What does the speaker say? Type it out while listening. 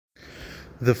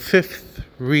The fifth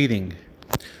reading.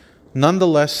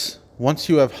 Nonetheless, once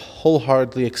you have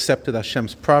wholeheartedly accepted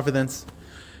Hashem's providence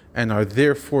and are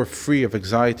therefore free of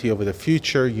anxiety over the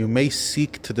future, you may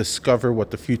seek to discover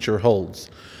what the future holds.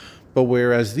 But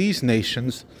whereas these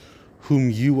nations,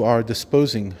 whom you are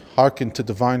disposing, hearken to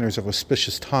diviners of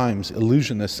auspicious times,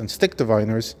 illusionists, and stick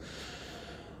diviners,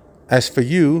 as for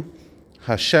you,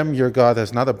 Hashem your God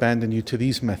has not abandoned you to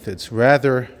these methods.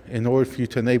 Rather, in order for you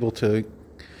to enable to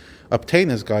obtain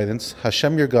his guidance,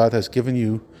 Hashem your God has given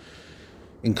you,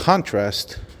 in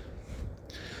contrast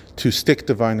to stick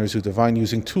diviners who divine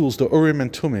using tools, the Urim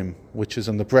and Tumim, which is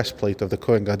on the breastplate of the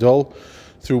Kohen Gadol,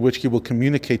 through which he will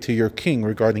communicate to your king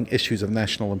regarding issues of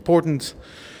national importance.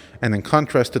 And in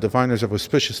contrast to diviners of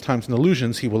auspicious times and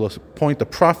illusions, he will appoint a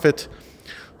prophet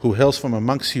who hails from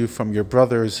amongst you, from your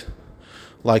brothers,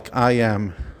 like I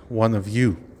am one of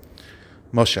you.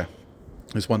 Moshe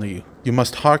is one of you. You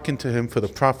must hearken to him, for the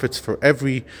prophets for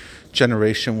every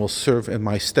generation will serve in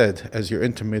my stead as your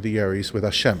intermediaries with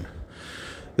Hashem.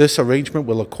 This arrangement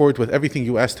will accord with everything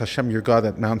you asked Hashem your God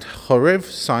at Mount Horeb,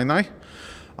 Sinai,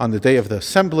 on the day of the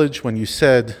assemblage, when you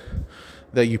said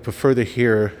that you prefer to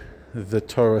hear the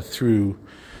Torah through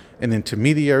an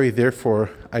intermediary.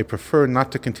 Therefore, I prefer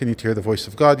not to continue to hear the voice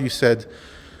of God, you said,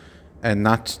 and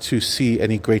not to see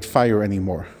any great fire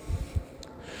anymore.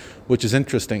 Which is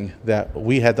interesting that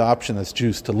we had the option as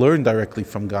Jews to learn directly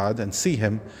from God and see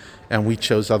him, and we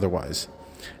chose otherwise.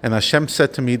 And Hashem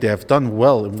said to me, they have done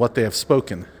well in what they have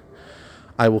spoken.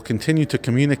 I will continue to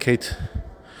communicate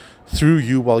through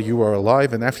you while you are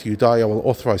alive, and after you die I will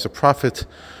authorize a prophet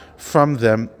for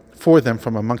them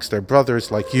from amongst their brothers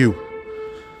like you.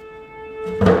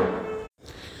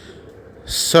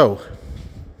 So,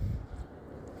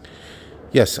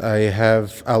 yes,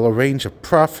 I'll arrange a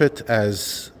prophet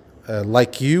as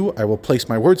like you. I will place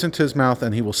my words into his mouth,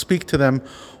 and he will speak to them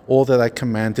all that I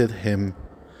commanded him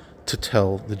to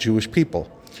tell the Jewish people.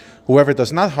 Whoever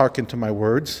does not hearken to my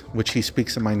words, which he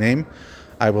speaks in my name,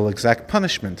 I will exact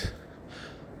punishment.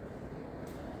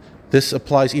 This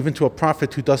applies even to a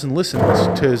prophet who doesn't listen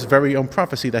to his very own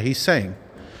prophecy that he's saying.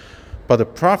 But a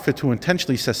prophet who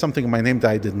intentionally says something in my name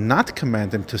that I did not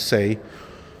command him to say,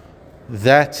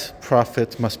 that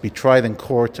prophet must be tried in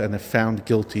court, and if found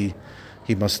guilty,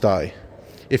 he must die.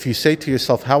 If you say to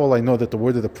yourself, how will I know that the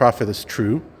word of the prophet is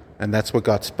true? And that's what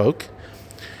God spoke.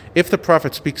 If the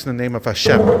prophet speaks in the name of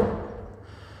Hashem,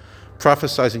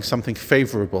 prophesizing something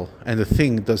favorable, and the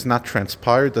thing does not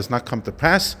transpire, does not come to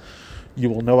pass, you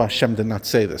will know Hashem did not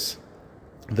say this.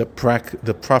 The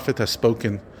prophet has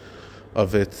spoken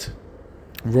of it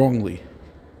wrongly,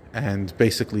 and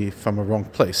basically from a wrong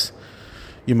place.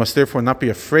 You must therefore not be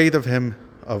afraid of him,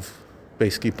 of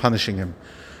basically punishing him.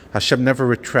 Hashem never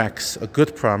retracts a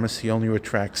good promise, he only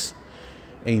retracts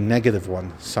a negative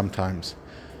one sometimes,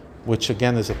 which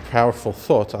again is a powerful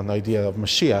thought on the idea of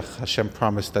Mashiach. Hashem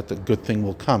promised that the good thing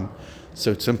will come,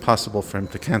 so it's impossible for him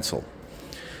to cancel.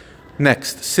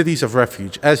 Next, cities of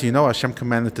refuge. As you know, Hashem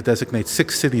commanded to designate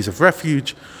 6 cities of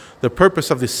refuge. The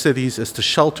purpose of these cities is to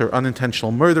shelter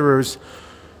unintentional murderers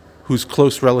whose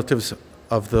close relatives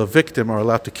of the victim are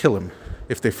allowed to kill him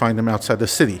if they find him outside the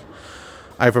city.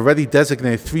 I've already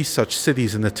designated 3 such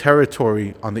cities in the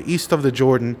territory on the east of the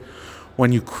Jordan.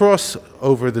 When you cross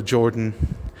over the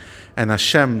Jordan and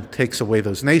Hashem takes away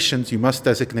those nations, you must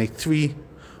designate 3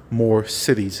 more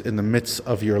cities in the midst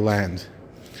of your land.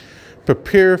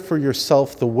 Prepare for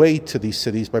yourself the way to these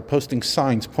cities by posting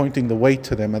signs pointing the way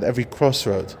to them at every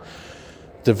crossroad.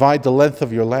 Divide the length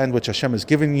of your land which Hashem has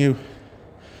given you,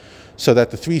 so that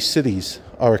the 3 cities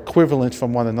are equivalent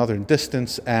from one another in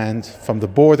distance and from the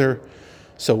border,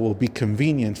 so it will be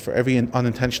convenient for every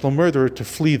unintentional murderer to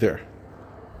flee there.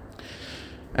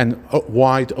 And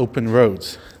wide open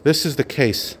roads. This is the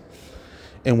case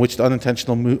in which the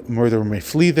unintentional murderer may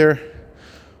flee there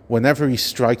whenever he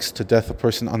strikes to death a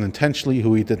person unintentionally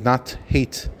who he did not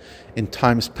hate in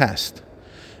times past,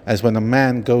 as when a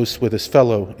man goes with his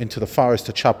fellow into the forest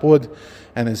to chop wood,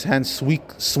 and his hand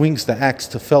swings the axe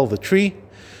to fell the tree,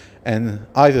 and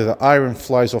either the iron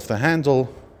flies off the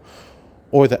handle,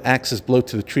 or the axe's blow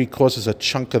to the tree causes a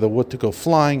chunk of the wood to go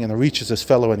flying, and it reaches his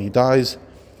fellow and he dies.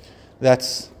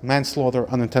 That's manslaughter,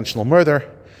 unintentional murder.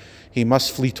 He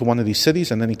must flee to one of these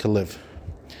cities, and then he can live.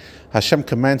 Hashem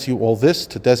commands you all this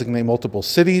to designate multiple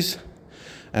cities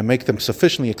and make them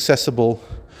sufficiently accessible,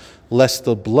 lest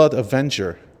the blood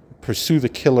avenger pursue the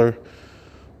killer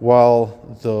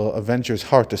while the avenger's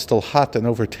heart is still hot and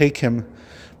overtake him,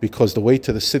 because the way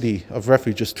to the city of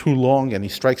refuge is too long and he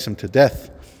strikes him to death,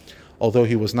 although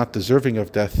he was not deserving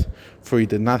of death, for he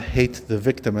did not hate the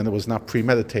victim and it was not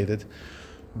premeditated.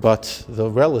 but the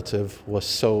relative was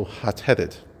so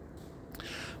hot-headed.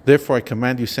 Therefore, I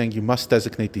command you, saying, you must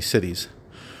designate these cities.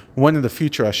 When in the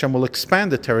future Hashem will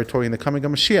expand the territory in the coming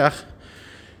of Mashiach,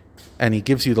 and he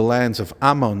gives you the lands of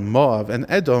Ammon, Moab, and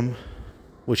Edom,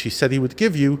 which he said he would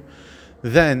give you,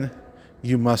 then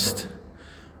you must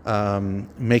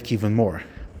make even more.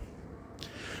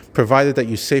 Provided that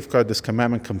you safeguard this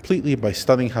commandment completely by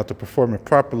studying how to perform it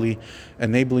properly,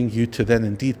 enabling you to then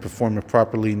indeed perform it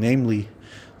properly, namely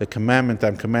the commandment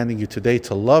I'm commanding you today,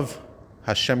 to love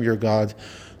Hashem your God,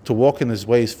 to walk in his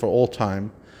ways for all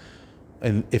time.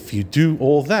 And if you do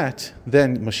all that,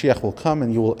 then Mashiach will come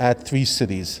and you will add 3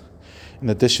 cities in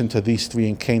addition to these 3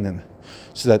 in Canaan,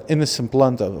 so that innocent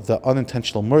blood of the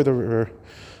unintentional murderer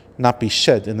not be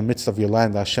shed in the midst of your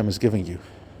land that Hashem is giving you.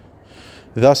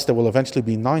 Thus there will eventually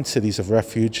be 9 cities of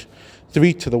refuge,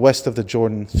 3 to the west of the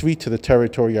Jordan, 3 to the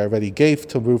territory I already gave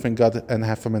to Reuben, Gad, and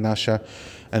half of Manasseh,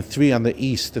 and 3 on the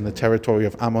east in the territory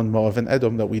of Ammon, Moab, and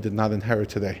Edom that we did not inherit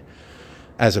today,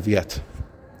 as of yet,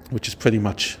 which is pretty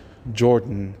much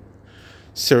Jordan,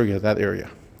 Syria, that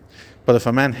area. But if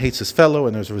a man hates his fellow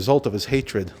and as a result of his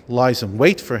hatred lies in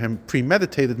wait for him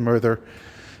premeditated murder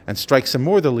and strikes him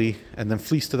mortally and then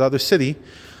flees to the other city,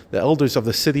 the elders of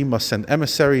the city must send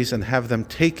emissaries and have them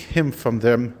take him from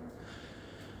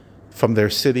their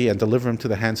city and deliver him to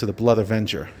the hands of the blood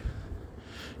avenger.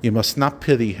 You must not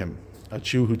pity him, a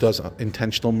Jew who does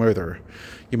intentional murder.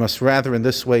 You must rather in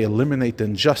this way eliminate the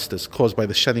injustice caused by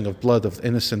the shedding of blood of the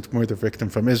innocent murder victim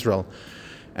from Israel,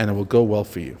 and it will go well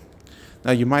for you.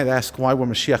 Now you might ask, why when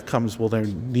Mashiach comes will there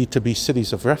need to be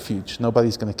cities of refuge?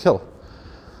 Nobody's going to kill.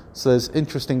 So there's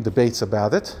interesting debates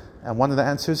about it, and one of the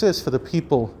answers is for the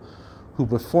people who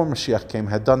before Mashiach came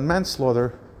had done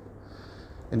manslaughter,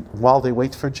 and while they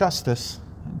wait for justice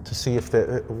to see if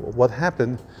what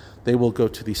happened, they will go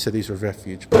to these cities of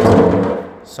refuge.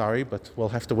 Sorry, but we'll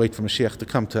have to wait for Mashiach to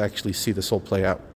come to actually see this all play out.